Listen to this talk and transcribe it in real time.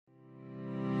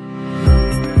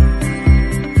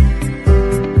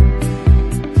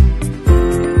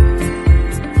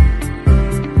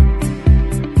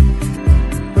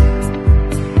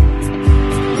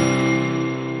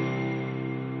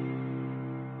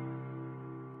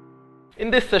In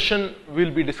this session, we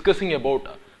will be discussing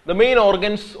about the main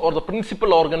organs or the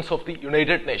principal organs of the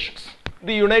United Nations.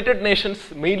 The United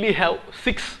Nations mainly have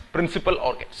 6 principal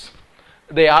organs.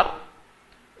 They are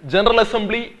General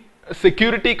Assembly,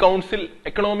 Security Council,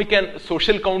 Economic and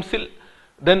Social Council,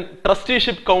 then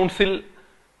Trusteeship Council,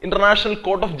 International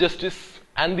Court of Justice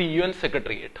and the UN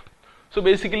Secretariat. So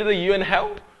basically the UN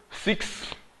have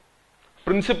 6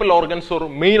 principal organs or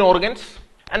main organs,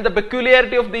 and the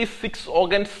peculiarity of these 6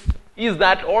 organs is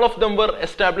that all of them were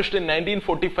established in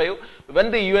 1945 when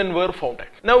the UN were founded.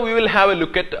 Now we will have a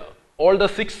look at all the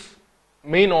 6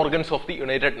 main organs of the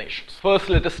United Nations. First,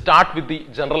 let us start with the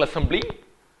General Assembly.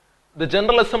 The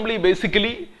General Assembly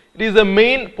basically it is the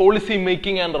main policy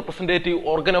making and representative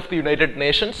organ of the United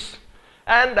Nations,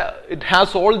 and it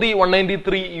has all the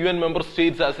 193 UN member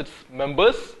states as its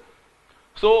members.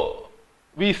 So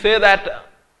we say that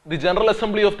the General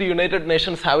Assembly of the United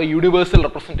Nations have a universal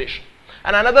representation.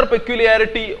 And another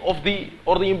peculiarity of the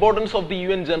importance of the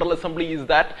UN General Assembly is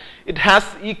that it has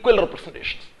equal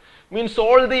representations. Means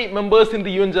all the members in the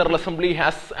UN General Assembly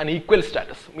has an equal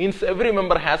status. Means every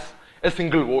member has a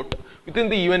single vote within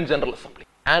the UN General Assembly.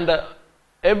 And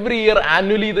every year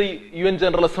annually the UN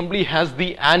General Assembly has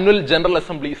the annual General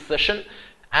Assembly session,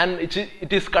 and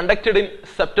it is conducted in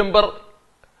September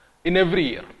in every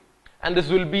year. And this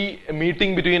will be a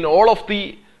meeting between all of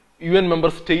the UN member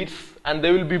states, and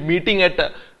they will be meeting at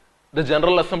the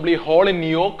General Assembly Hall in New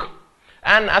York.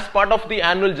 And as part of the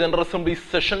annual General Assembly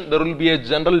session, there will be a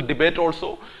general debate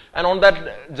also. And on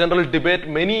that general debate,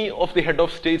 many of the head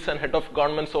of states and head of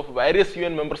governments of various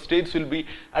UN member states will be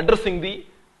addressing the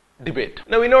debate.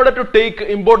 Now, in order to take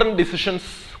important decisions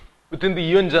within the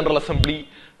UN General Assembly,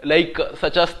 like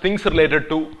such as things related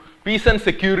to peace and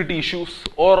security issues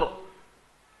or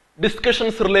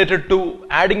discussions related to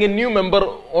adding a new member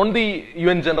on the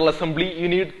UN General Assembly, you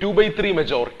need 2/3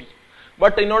 majority.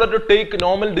 But in order to take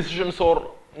normal decisions or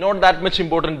not that much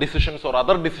important decisions or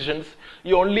other decisions,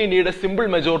 you only need a simple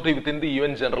majority within the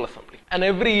UN General Assembly. And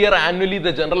every year annually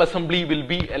the General Assembly will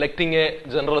be electing a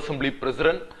General Assembly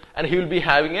President, and he will be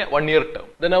having a 1-year term.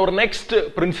 Then our next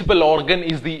principal organ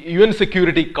is the UN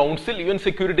Security Council. UN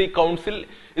Security Council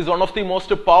is one of the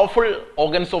most powerful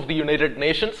organs of the United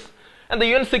Nations. And the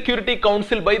UN Security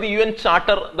Council, by the UN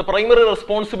Charter, the primary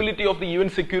responsibility of the UN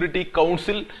Security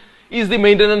Council is the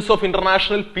maintenance of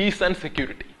international peace and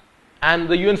security. And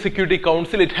the UN Security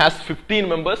Council, it has 15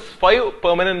 members, 5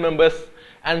 permanent members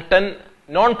and 10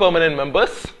 non-permanent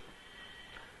members.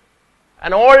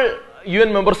 And all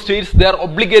UN member states, they are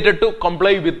obligated to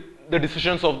comply with the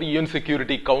decisions of the UN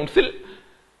Security Council.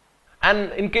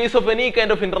 And in case of any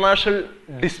kind of international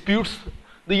disputes,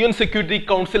 the UN Security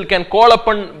Council can call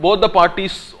upon both the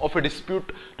parties of a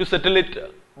dispute to settle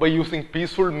it by using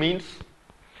peaceful means,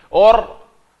 or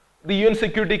the UN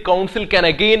Security Council can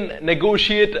again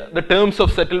negotiate the terms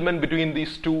of settlement between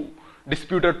these two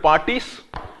disputed parties.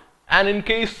 And in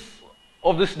case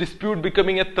of this dispute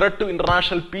becoming a threat to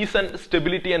international peace and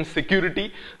stability and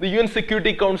security, the UN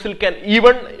Security Council can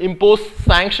even impose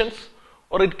sanctions,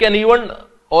 or it can even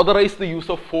authorize the use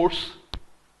of force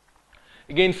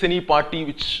against any party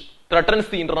which threatens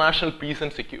the international peace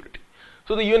and security.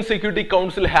 So the UN Security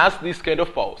Council has these kind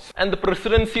of powers, and the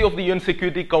presidency of the UN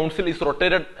Security Council is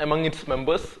rotated among its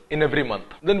members in every month.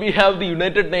 Then we have the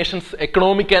United Nations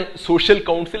Economic and Social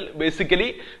Council.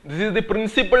 Basically, this is the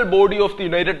principal body of the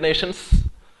United Nations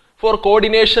for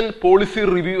coordination, policy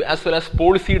review as well as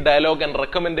policy dialogue and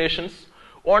recommendations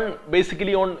on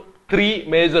basically on 3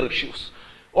 major issues: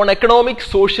 on economic,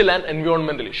 social and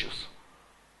environmental issues.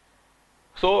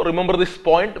 So remember this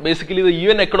point. Basically the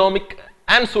UN Economic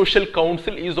and Social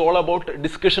Council is all about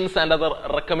discussions and other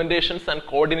recommendations and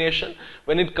coordination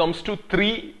when it comes to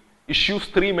 3 issues,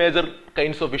 3 major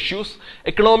kinds of issues: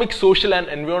 economic, social and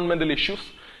environmental issues.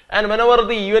 And whenever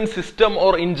the UN system,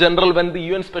 or in general when the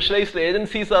UN specialized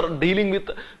agencies are dealing with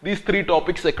these 3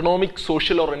 topics, economic,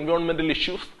 social or environmental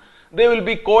issues, they will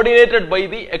be coordinated by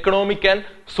the Economic and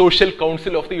Social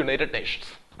Council of the United Nations.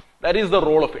 That is the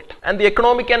role of it. And the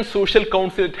Economic and Social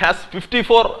Council, it has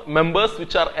 54 members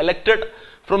which are elected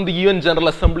from the UN General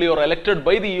Assembly or elected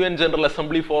by the UN General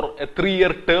Assembly for a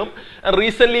 3-year term. And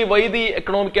recently why the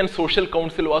Economic and Social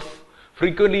Council was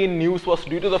frequently in news was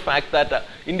due to the fact that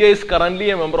India is currently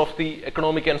a member of the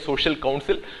Economic and Social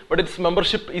Council, but its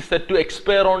membership is set to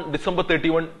expire on December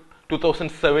 31,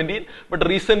 2017. But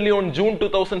recently on June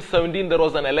 2017 there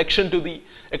was an election to the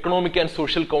Economic and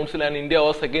Social Council, and India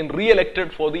was again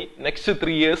re-elected for the next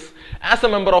 3 years as a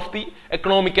member of the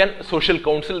Economic and Social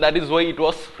Council. That is why it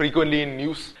was frequently in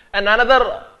news. And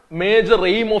another major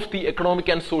aim of the Economic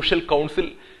and Social Council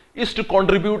is to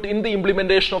contribute in the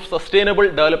implementation of sustainable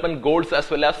development goals as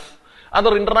well as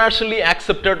other internationally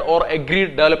accepted or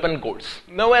agreed development goals.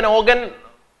 Now an organ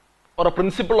or a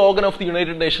principal organ of the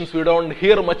United Nations we don't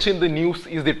hear much in the news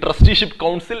is the Trusteeship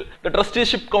Council. The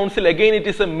Trusteeship Council, again, it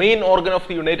is a main organ of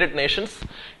the United Nations.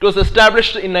 It was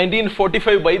established in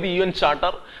 1945 by the UN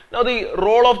Charter. Now the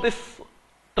role of this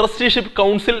Trusteeship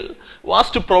Council was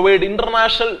to provide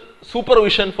international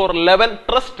supervision for 11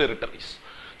 trust territories.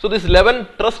 So these 11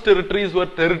 trust territories were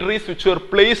territories which were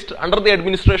placed under the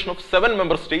administration of 7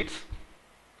 member states.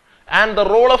 And the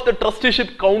role of the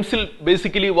Trusteeship Council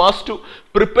basically was to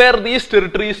prepare these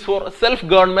territories for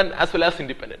self-government as well as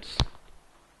independence.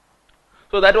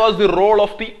 So that was the role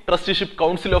of the Trusteeship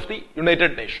Council of the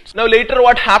United Nations. Now later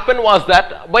what happened was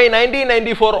that by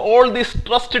 1994 all these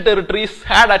trust territories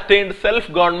had attained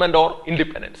self-government or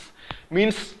independence.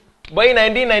 Means by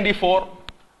 1994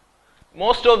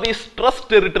 most of these trust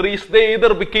territories, they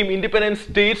either became independent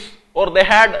states or they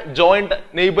had joined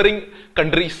neighboring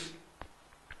countries.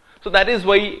 So that is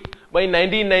why by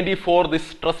 1994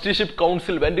 this Trusteeship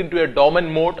Council went into a dormant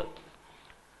mode,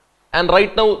 and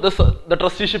right now the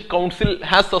Trusteeship Council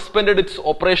has suspended its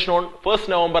operation on 1st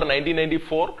November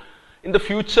 1994. In the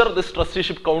future this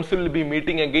Trusteeship Council will be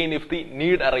meeting again if the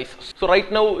need arises. So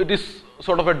right now it is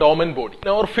sort of a dormant body.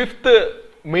 Now our fifth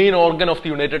main organ of the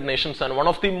United Nations and one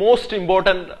of the most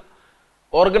important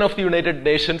organ of the United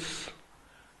Nations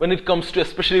when it comes to,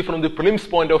 especially from the prelims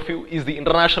point of view, is the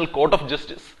International Court of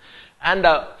Justice. And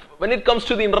when it comes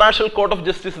to the International Court of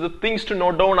Justice, the things to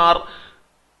note down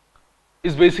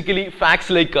is basically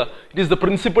facts like it is the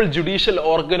principal judicial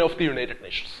organ of the United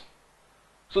Nations.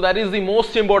 So that is the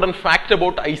most important fact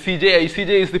about ICJ. ICJ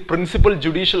is the principal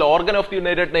judicial organ of the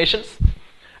United Nations,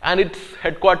 and its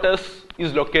headquarters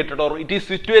is located, or it is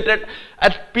situated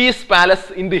at Peace Palace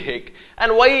in The Hague.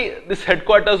 And why this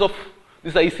headquarters of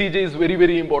this ICJ is very,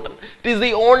 very important? It is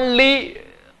the only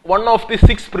one of the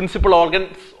 6 principal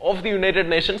organs of the United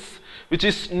Nations which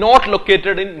is not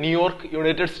located in New York,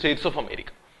 United States of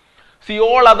America. See,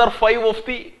 all other 5 of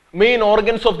the main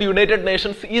organs of the United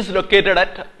Nations is located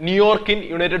at New York in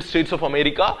United States of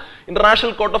America.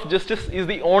 International Court of Justice is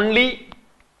the only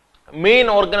main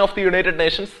organ of the United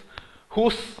Nations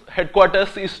whose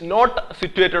headquarters is not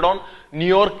situated on New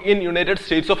York in United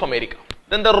States of America.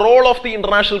 Then the role of the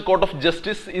International Court of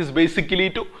Justice is basically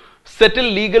to settle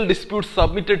legal disputes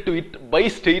submitted to it by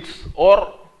states,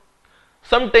 or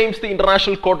sometimes the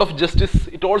International Court of Justice,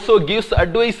 it also gives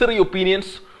advisory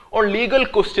opinions on legal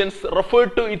questions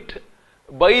referred to it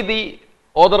by the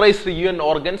authorized UN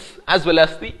organs as well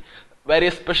as the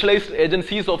various specialized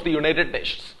agencies of the United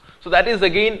Nations. So that is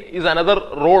again is another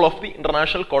role of the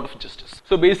International Court of Justice.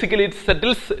 So basically it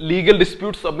settles legal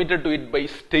disputes submitted to it by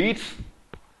states,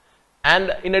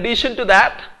 and in addition to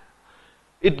that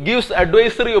it gives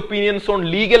advisory opinions on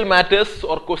legal matters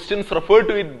or questions referred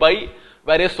to it by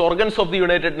various organs of the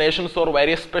United Nations or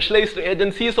various specialized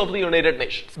agencies of the United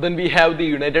Nations. Then we have the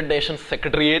United Nations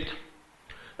Secretariat.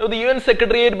 Now the UN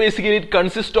Secretariat basically it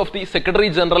consists of the Secretary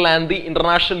General and the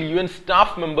international UN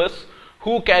staff members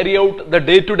who carry out the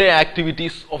day-to-day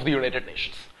activities of the United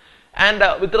Nations. And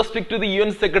with respect to the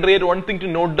UN Secretariat, one thing to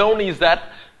note down is that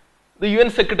the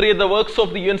UN Secretariat, the works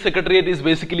of the UN Secretariat is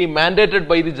basically mandated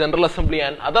by the General Assembly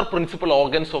and other principal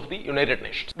organs of the United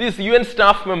Nations. These UN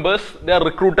staff members, they are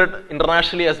recruited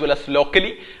internationally as well as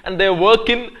locally, and they work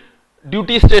in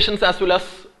duty stations as well as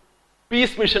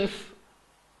peace missions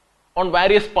on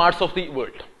various parts of the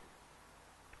world.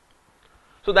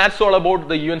 So that's all about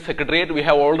the UN Secretariat. We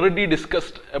have already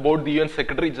discussed about the UN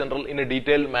Secretary General in a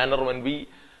detailed manner when we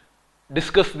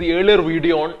discussed the earlier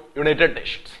video on United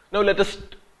Nations. Now let us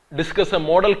discuss a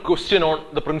model question on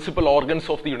the principal organs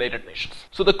of the United Nations.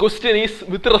 So the question is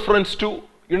with reference to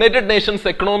United Nations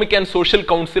Economic and Social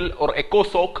Council or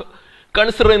ECOSOC,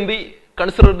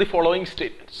 consider the following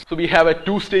statements. So we have a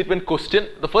 2-statement question.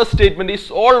 The first statement is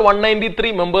all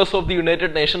 193 members of the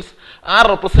United Nations are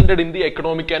represented in the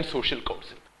Economic and Social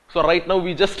Council. So right now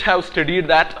we just have studied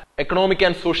that Economic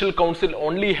and Social Council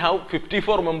only have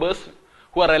 54 members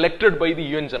who are elected by the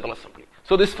UN General Assembly.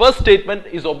 So this first statement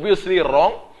is obviously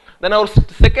wrong. Then our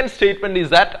second statement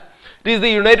is that it is the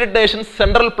United Nations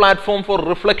central platform for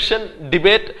reflection,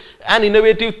 debate and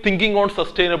innovative thinking on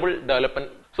sustainable development.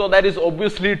 So that is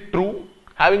obviously true.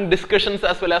 Having discussions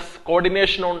as well as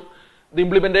coordination on the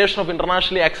implementation of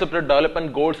internationally accepted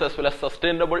development goals as well as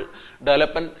sustainable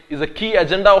development is a key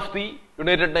agenda of the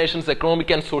United Nations Economic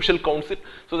and Social Council.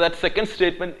 So that second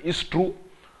statement is true.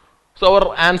 So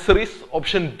our answer is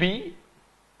option B,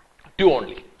 2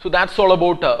 only. So that's all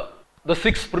about the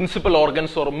 6 principal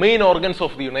organs or main organs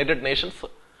of the United Nations.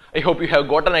 I hope you have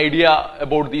got an idea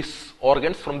about these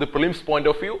organs from the prelims point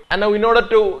of view. And now in order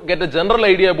to get a general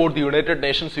idea about the United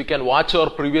Nations, you can watch our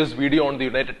previous video on the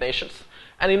United Nations.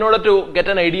 And in order to get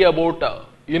an idea about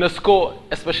UNESCO,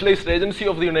 a specialized agency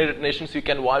of the United Nations, you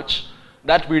can watch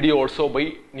that video also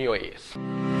by New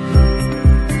IAS.